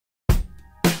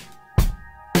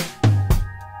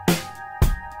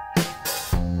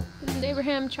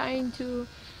Abraham trying to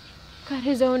cut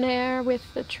his own hair with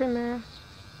the trimmer.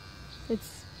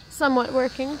 It's somewhat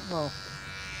working. Well,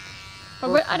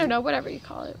 or I don't know, whatever you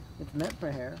call it. It's meant for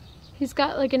hair. He's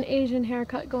got like an Asian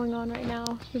haircut going on right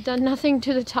now. We've done nothing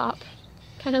to the top.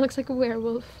 Kind of looks like a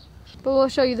werewolf. But we'll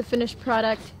show you the finished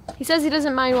product. He says he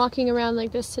doesn't mind walking around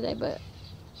like this today, but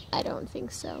I don't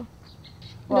think so.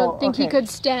 I don't think he could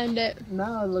stand it.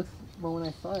 Now it looks, but when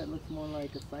I saw it, it looks more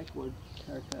like a psych ward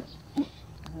haircut. I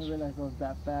didn't realize it was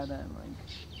that bad and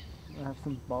like I have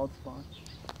some bald spots.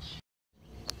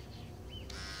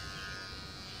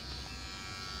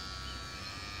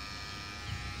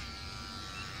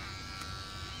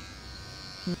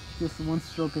 Just one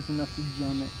stroke is enough to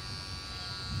jam it.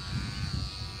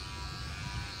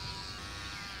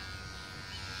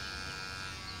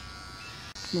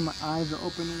 See, my eyes are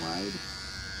open wide.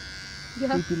 Yeah.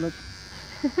 Creepy look.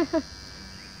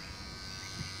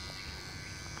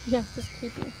 Yeah, just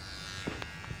creepy.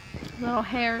 Little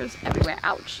hairs everywhere.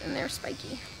 Ouch, and they're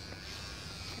spiky.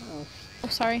 Oh,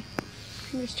 sorry.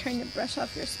 I'm just trying to brush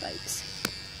off your spikes.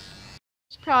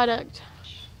 Product.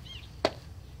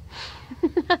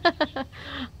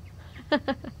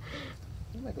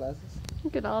 My glasses.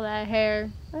 Look at all that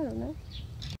hair. I don't know.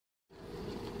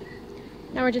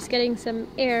 Now we're just getting some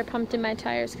air pumped in my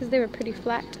tires because they were pretty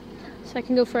flat. So I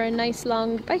can go for a nice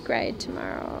long bike ride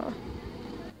tomorrow.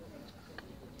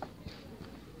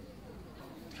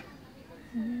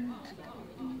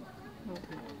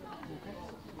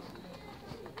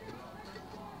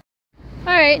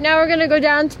 Alright, now we're gonna go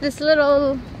down to this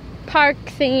little park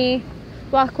thingy,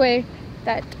 walkway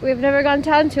that we've never gone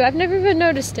down to. I've never even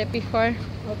noticed it before.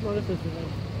 I've noticed this before.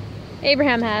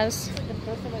 Abraham has.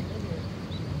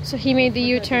 So he made the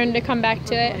U-turn to come back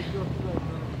to it.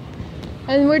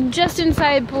 And we're just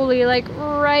inside Puli, like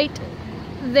right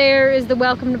there is the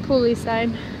welcome to Puli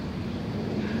sign.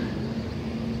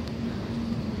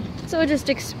 So we'll just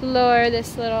explore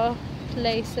this little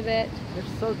place a bit. They're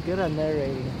so good at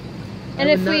narrating. And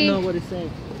I if would not we know what it's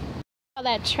saying. All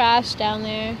that trash down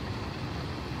there.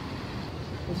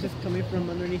 It's just coming from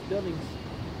underneath buildings.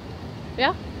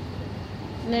 Yeah.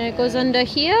 And then it goes under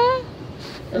here.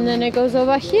 And then it goes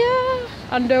over here.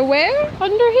 Under where?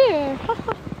 Under here.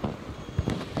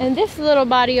 And this little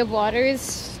body of water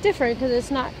is different because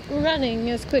it's not running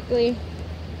as quickly.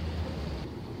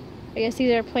 I guess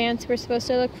these are plants we're supposed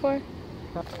to look for.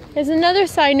 There's another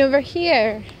sign over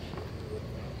here.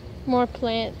 More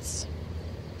plants.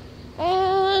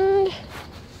 And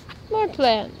more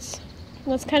plants.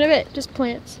 And that's kind of it, just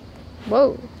plants.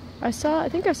 Whoa, I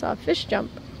think I saw a fish jump.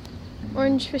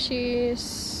 Orange fishy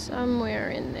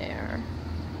somewhere in there.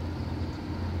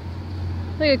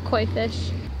 Like a koi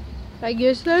fish. I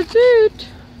guess that's it.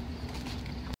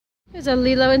 There's a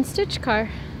Lilo and Stitch car.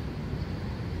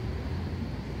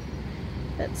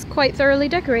 That's quite thoroughly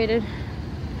decorated.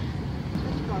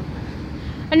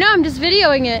 I know, I'm just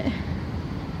videoing it.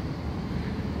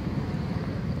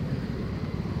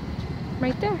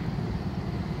 Right there.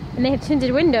 And they have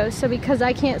tinted windows, so because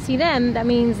I can't see them, that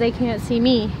means they can't see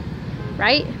me.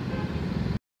 Right?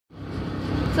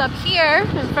 So up here,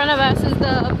 in front of us, is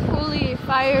the Puli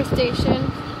fire station,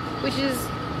 which is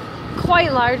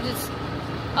quite large. It's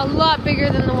a lot bigger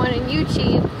than the one in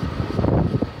Yuchi.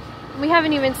 We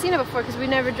haven't even seen it before because we've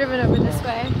never driven over this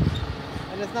way.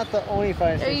 And it's not the only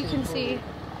fire station. There you can see.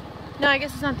 No, I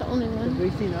guess it's not the only one.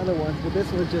 We've seen other ones, but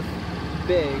this one's just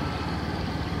big.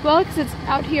 Well, because it's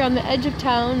out here on the edge of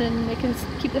town and they can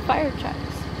keep the fire trucks.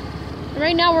 And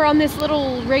right now we're on this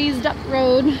little raised up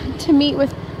road to meet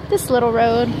with this little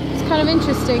road. It's kind of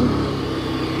interesting.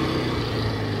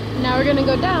 Now we're gonna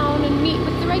go down and meet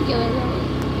with the regular road.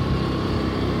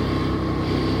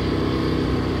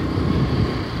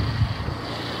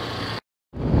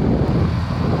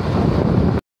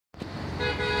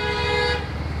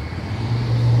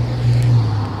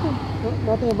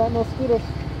 Nothing about no scooters.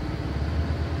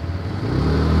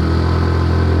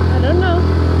 I don't know.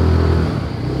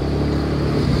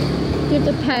 Do you have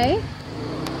to pay?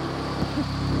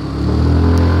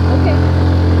 Okay.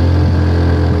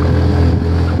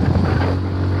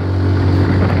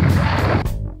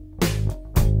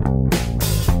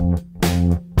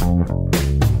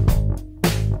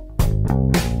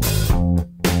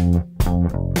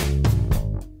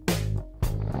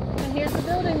 And here's the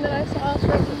building that I saw from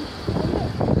the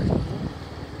window.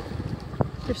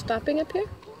 You're stopping up here?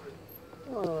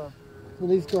 At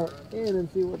least go in and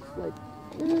see what's like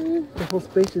the whole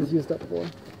space is used up for.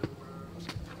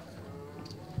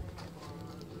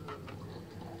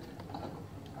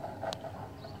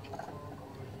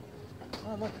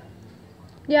 Oh, look.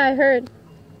 Yeah, I heard.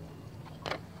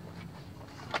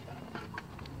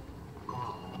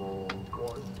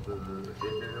 Kind of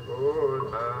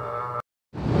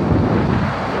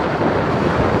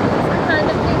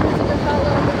things you can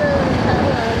follow on the road in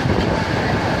Taiwan.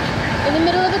 In the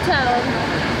middle of a town.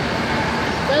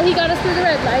 Well, he got us through the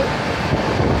red light.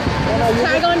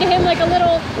 Tag onto him like a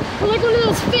little, like one of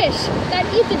those fish that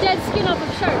eat the dead skin off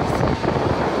of sharks.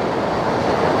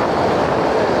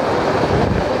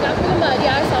 Look out for the mud.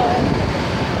 Yeah, I saw him.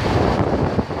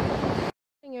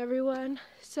 Hey everyone.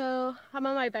 So I'm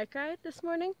on my bike ride this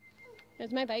morning.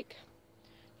 Here's my bike.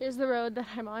 Here's the road that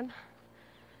I'm on.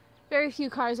 Very few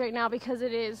cars right now because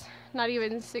it is not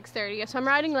even 6:30. So I'm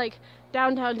riding like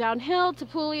downhill to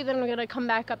Puli, then I'm gonna come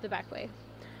back up the back way.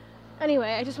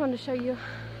 Anyway, I just wanted to show you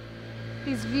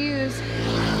these views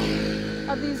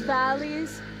of these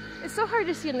valleys. It's so hard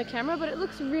to see in the camera, but it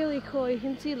looks really cool. You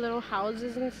can see little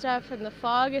houses and stuff, and the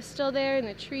fog is still there, and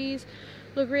the trees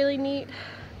look really neat.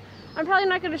 I'm probably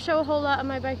not going to show a whole lot on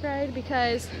my bike ride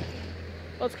because,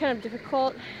 well, it's kind of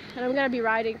difficult, and I'm going to be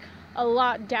riding a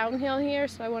lot downhill here,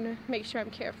 so I want to make sure I'm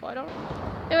careful.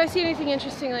 If I see anything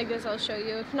interesting like this, I'll show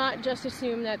you. If not, just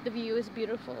assume that the view is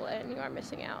beautiful and you are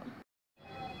missing out.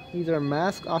 These are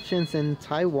mask options in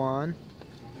Taiwan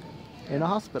in a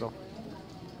hospital.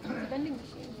 It's a vending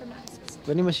machine for masks.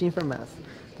 Vending machine for masks.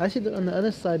 Actually, on the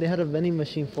other side, they had a vending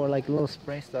machine for like little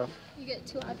spray stuff. You get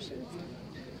two options.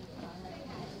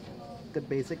 The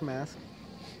basic mask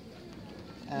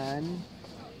and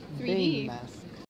 3D Bane mask.